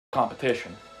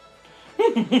competition.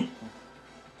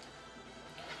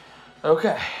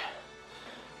 Okay.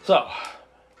 So,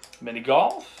 mini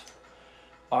golf.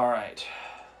 All right.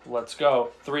 Let's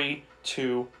go. 3,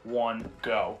 2, 1,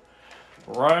 go.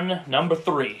 Run number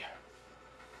 3.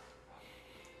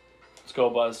 Let's go,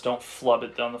 Buzz. Don't flub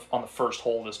it on the first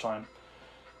hole this time.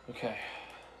 Okay.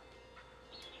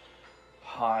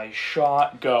 High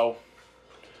shot. Go.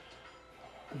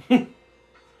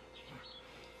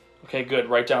 Okay, good.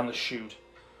 Right down the chute.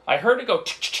 I heard it go,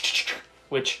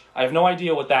 which I have no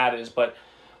idea what that is, but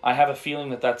I have a feeling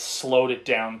that slowed it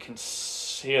down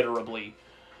considerably.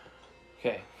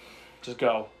 Okay, just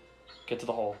go. Get to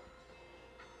the hole.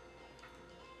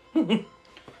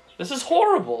 This is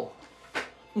horrible.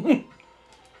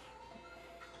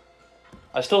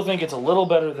 I still think it's a little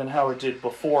better than how it did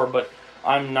before, but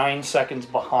I'm 9 seconds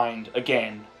behind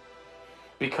again.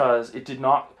 Because it did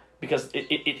not... Because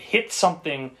it hit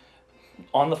something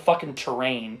on the fucking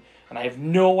terrain, and I have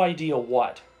no idea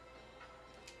what.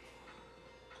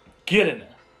 Get in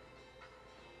there.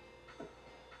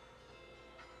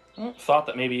 Thought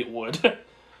that maybe it would.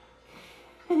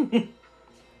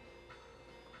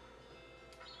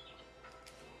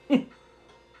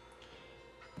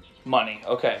 Money.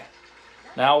 Okay.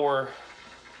 Now we're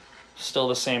still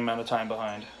the same amount of time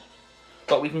behind.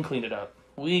 But we can clean it up.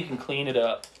 We can clean it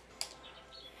up.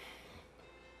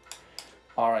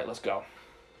 Alright, let's go.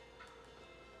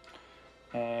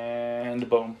 And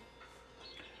boom.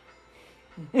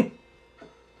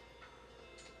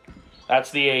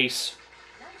 That's the ace.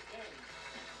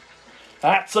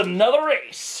 That's another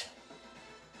ace.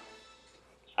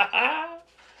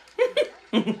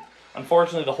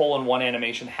 Unfortunately, the hole-in-one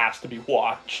animation has to be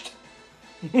watched.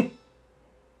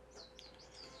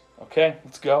 Okay,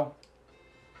 let's go.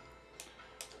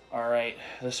 Alright,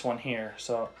 this one here.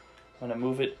 So, I'm going to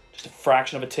move it just a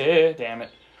fraction of a tick. Damn it.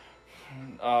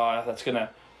 That's going to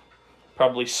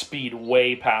probably speed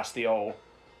way past the hole.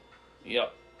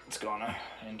 Yep, it's going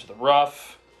into the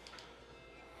rough.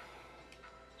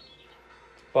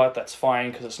 But that's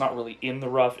fine, because it's not really in the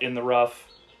rough.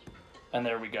 And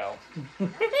there we go.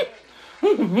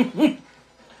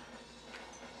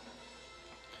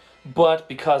 But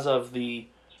because of the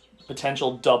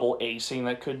potential double acing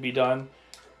that could be done,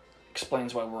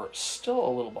 explains why we're still a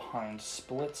little behind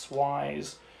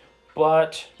splits-wise.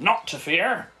 But not to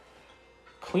fear.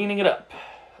 Cleaning it up.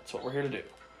 That's what we're here to do.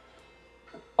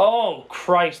 Oh,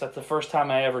 Christ, that's the first time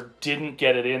I ever didn't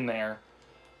get it in there.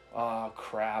 Oh,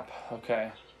 crap.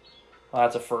 Okay. Well,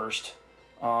 that's a first.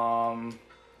 I'm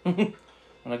going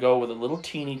to go with a little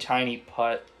teeny tiny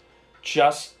putt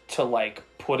just to, like,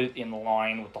 put it in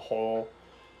line with the hole.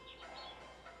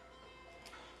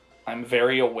 I'm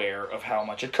very aware of how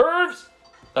much it curves.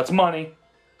 That's money.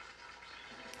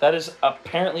 That is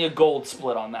apparently a gold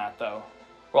split on that, though.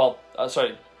 Well,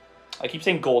 sorry. I keep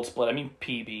saying gold split. I mean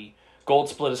PB. Gold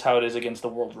split is how it is against the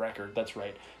world record. That's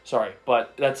right. Sorry,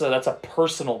 but that's a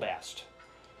personal best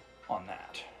on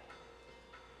that.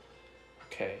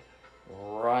 Okay.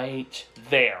 Right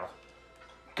there.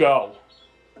 Go.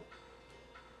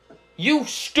 You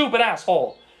stupid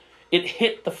asshole. It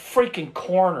hit the freaking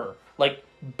corner. Like,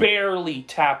 barely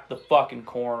tapped the fucking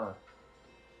corner.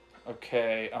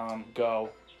 Okay, go.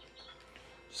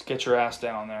 Just get your ass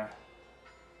down there.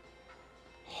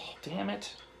 Oh, damn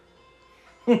it.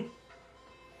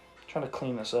 Trying to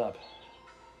clean this up.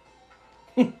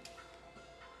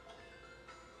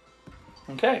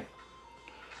 Okay.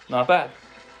 Not bad.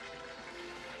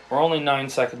 We're only 9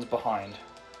 seconds behind.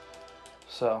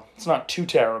 So, it's not too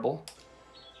terrible.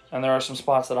 And there are some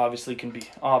spots that obviously can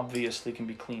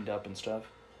be cleaned up and stuff.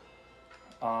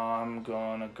 I'm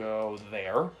gonna go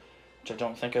there, which I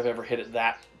don't think I've ever hit it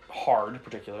that hard,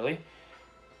 particularly.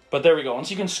 But there we go. Once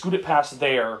you can scoot it past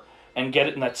there and get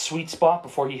it in that sweet spot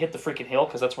before you hit the freaking hill,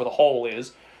 because that's where the hole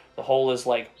is. The hole is,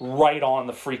 like, right on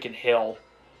the freaking hill.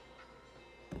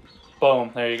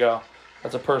 Boom. There you go.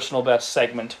 That's a personal best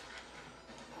segment.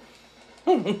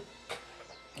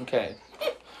 Okay.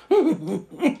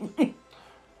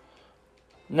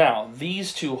 Now,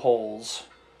 these two holes,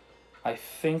 I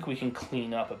think we can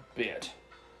clean up a bit.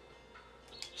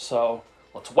 So,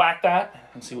 let's whack that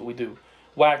and see what we do.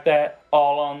 Whack that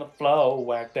all on the floor,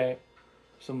 whack that.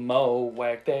 Some more,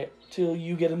 whack that till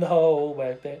you get in the hole,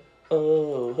 whack that.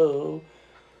 Oh, oh.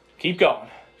 Keep going.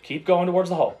 Keep going towards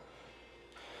the hole.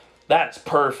 That's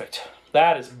perfect.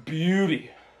 That is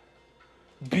beauty.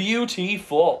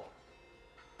 Beautiful.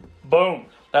 Boom.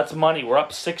 That's money. We're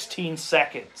up 16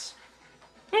 seconds.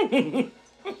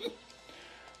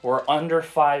 We're under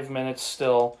 5 minutes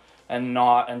still and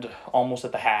almost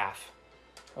at the half.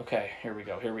 Okay, here we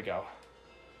go. Okay.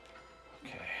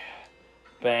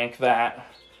 Bank that.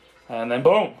 And then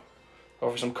boom.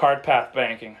 Over some cart path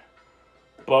banking.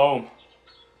 Boom.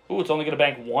 Ooh, it's only going to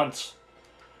bank once.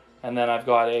 And then I've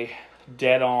got a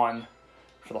dead on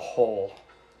for the hole.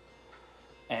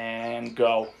 And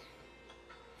go.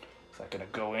 Is that going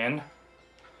to go in?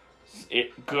 Is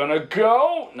it going to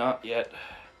go? Not yet.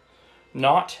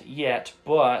 Not yet,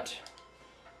 but...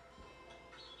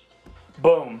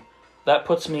 Boom. That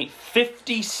puts me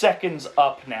 50 seconds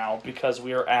up now because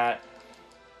we are at...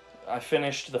 I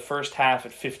finished the first half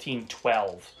at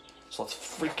 15:12. So let's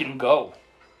freaking go.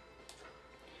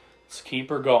 Let's keep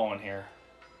her going here.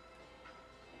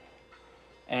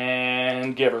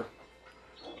 And give her.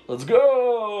 Let's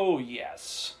go!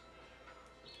 Yes.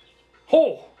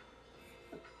 Oh!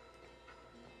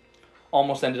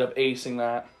 Almost ended up acing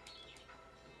that.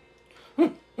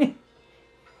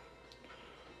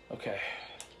 Okay.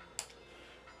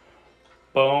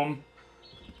 Boom.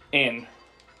 In.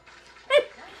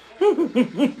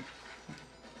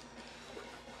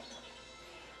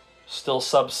 Still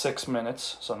sub 6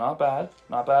 minutes, so not bad.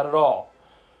 Not bad at all.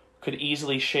 Could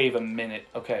easily shave a minute.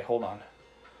 Okay, hold on.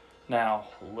 Now,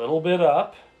 a little bit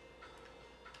up.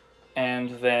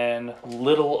 And then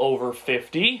little over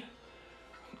 50.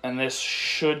 And this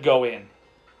should go in.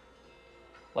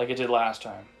 Like it did last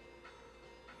time.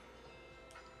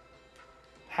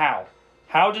 How?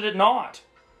 How did it not?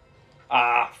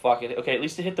 Ah, fuck it. Okay, at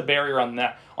least it hit the barrier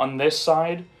on this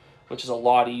side, which is a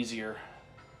lot easier.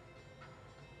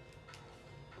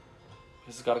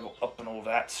 This has got to go up and over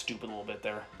that stupid little bit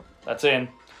there. That's in.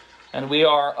 And we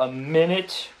are a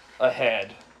minute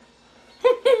ahead.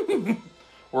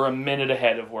 We're a minute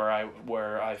ahead of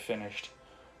where I finished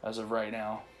as of right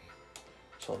now.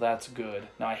 So that's good.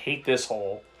 Now I hate this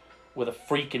hole with a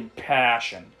freaking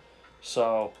passion.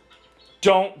 So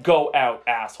don't go out,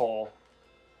 asshole.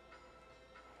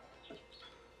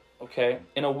 Okay,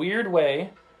 in a weird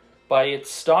way, by it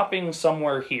stopping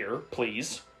somewhere here,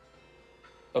 please.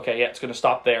 Okay, yeah, it's going to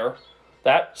stop there.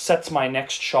 That sets my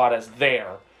next shot as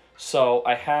there. So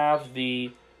I have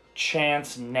the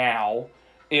chance now,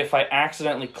 if I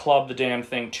accidentally club the damn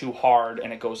thing too hard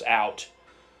and it goes out,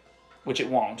 which it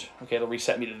won't. Okay, it'll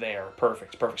reset me to there.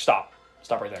 Perfect, perfect. Stop.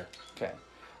 Stop right there. Okay.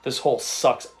 This hole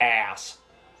sucks ass.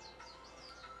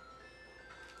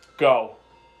 Go.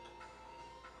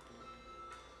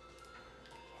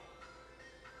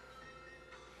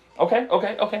 Okay,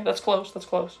 okay, okay. That's close. That's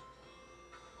close.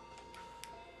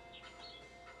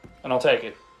 And I'll take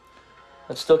it.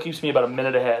 That still keeps me about a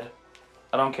minute ahead.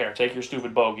 I don't care. Take your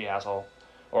stupid bogey, asshole.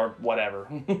 Or whatever.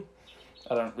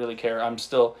 I don't really care. I'm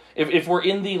still... If we're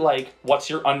in the, like, what's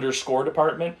your underscore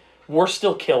department, we're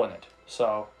still killing it.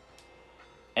 So...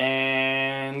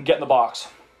 And get in the box.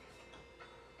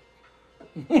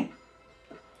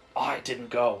 Oh, it didn't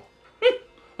go.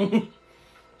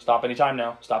 Stop any time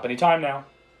now. Stop any time now.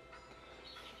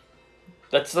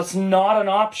 That's not an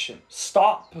option.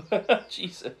 Stop.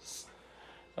 Jesus.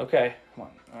 Okay, come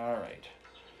on. All right.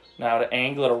 Now to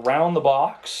angle it around the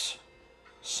box.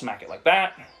 Smack it like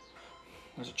that.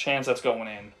 There's a chance that's going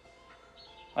in.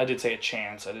 I did say a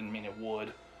chance. I didn't mean it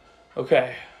would.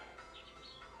 Okay.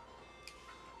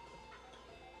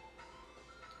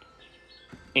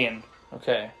 In.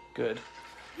 Okay, good.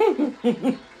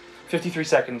 53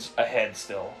 seconds ahead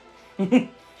still.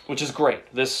 Which is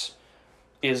great. This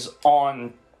is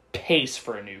on pace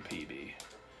for a new PB.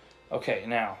 Okay,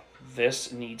 now,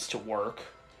 this needs to work.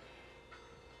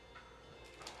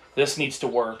 This needs to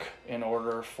work in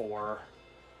order for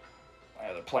my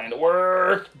other plan to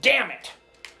work. Damn it!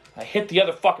 I hit the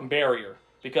other fucking barrier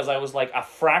because I was like a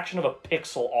fraction of a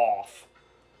pixel off.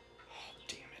 Oh,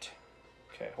 damn it.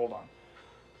 Okay, hold on.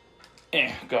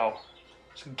 Go.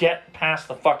 So get past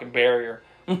the fucking barrier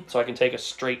so I can take a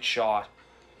straight shot.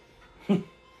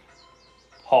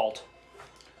 Halt.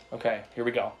 Okay, here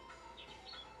we go.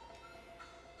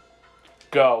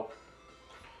 Go.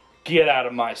 Get out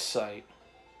of my sight.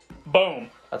 Boom.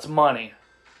 That's money.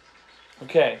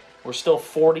 Okay, we're still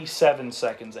 47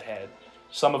 seconds ahead.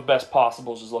 Sum of best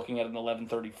possibles is looking at an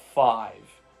 11:35.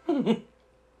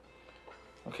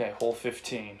 Okay, hole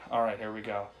 15. All right, here we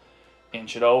go.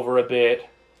 Inch it over a bit.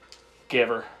 Give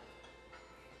her.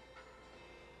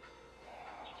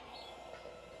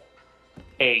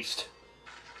 Aced.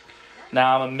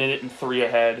 Now I'm a minute and 3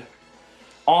 ahead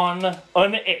on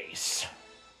an ace.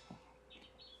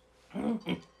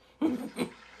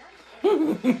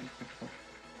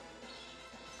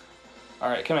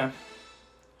 Alright, come in.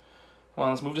 Well,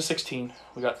 let's move to 16.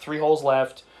 We got 3 holes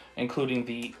left, including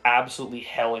the absolutely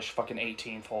hellish fucking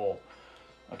 18th hole.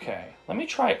 Okay, let me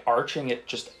try arching it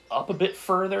just up a bit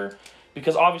further,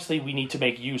 because obviously we need to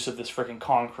make use of this freaking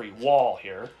concrete wall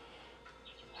here.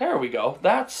 There we go.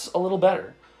 That's a little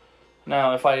better.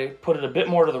 Now, if I put it a bit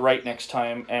more to the right next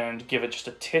time and give it just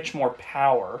a titch more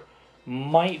power,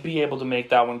 might be able to make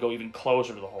that one go even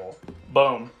closer to the hole.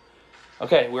 Boom.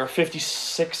 Okay, we're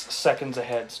 56 seconds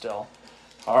ahead still.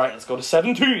 All right, let's go to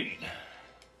 17.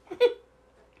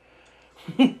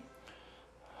 Okay.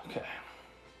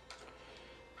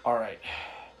 All right.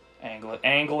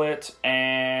 Angle it,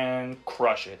 and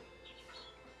crush it.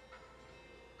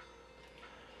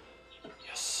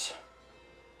 Yes.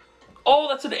 Oh,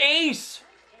 that's an ace!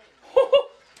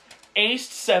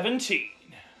 Aced 17.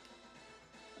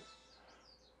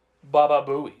 Baba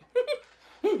Booey.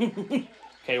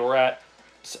 Okay, we're at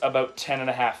about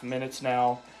 10.5 minutes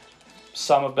now.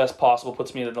 Sum of best possible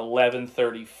puts me at an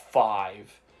 11:35.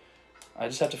 I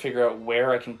just have to figure out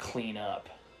where I can clean up.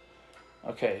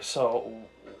 Okay, so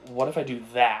what if I do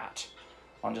that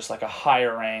on just like a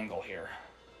higher angle here?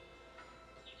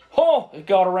 Oh, it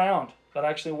got around. That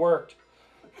actually worked.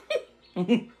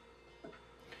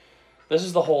 This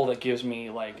is the hole that gives me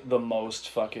like the most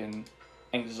fucking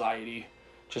anxiety,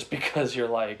 just because you're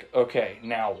like, okay,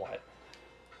 now what?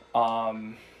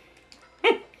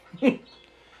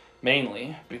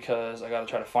 Mainly because I gotta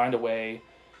try to find a way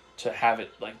to have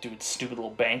it like do its stupid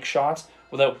little bank shots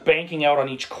without banking out on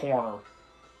each corner,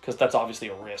 because that's obviously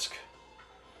a risk.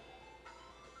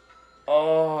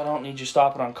 Oh, I don't need you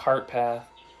stopping on cart path,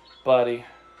 buddy.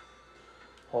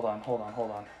 Hold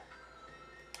on.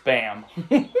 Bam.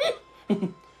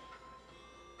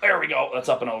 There we go. That's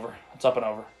up and over.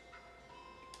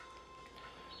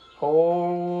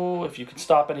 Oh, if you can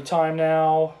stop any time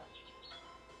now.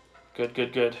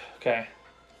 Good. Okay.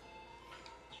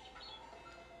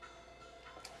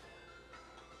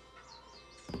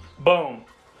 Boom.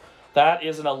 That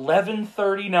is an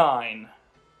 11:39.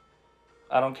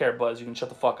 I don't care, Buzz. You can shut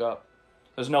the fuck up.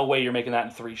 There's no way you're making that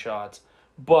in 3 shots.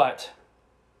 But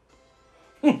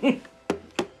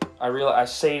I realized I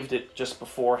saved it just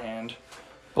beforehand.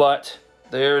 But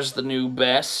there's the new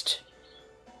best.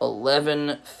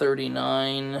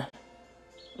 11:39.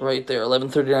 Right there.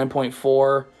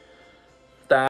 11:39.4.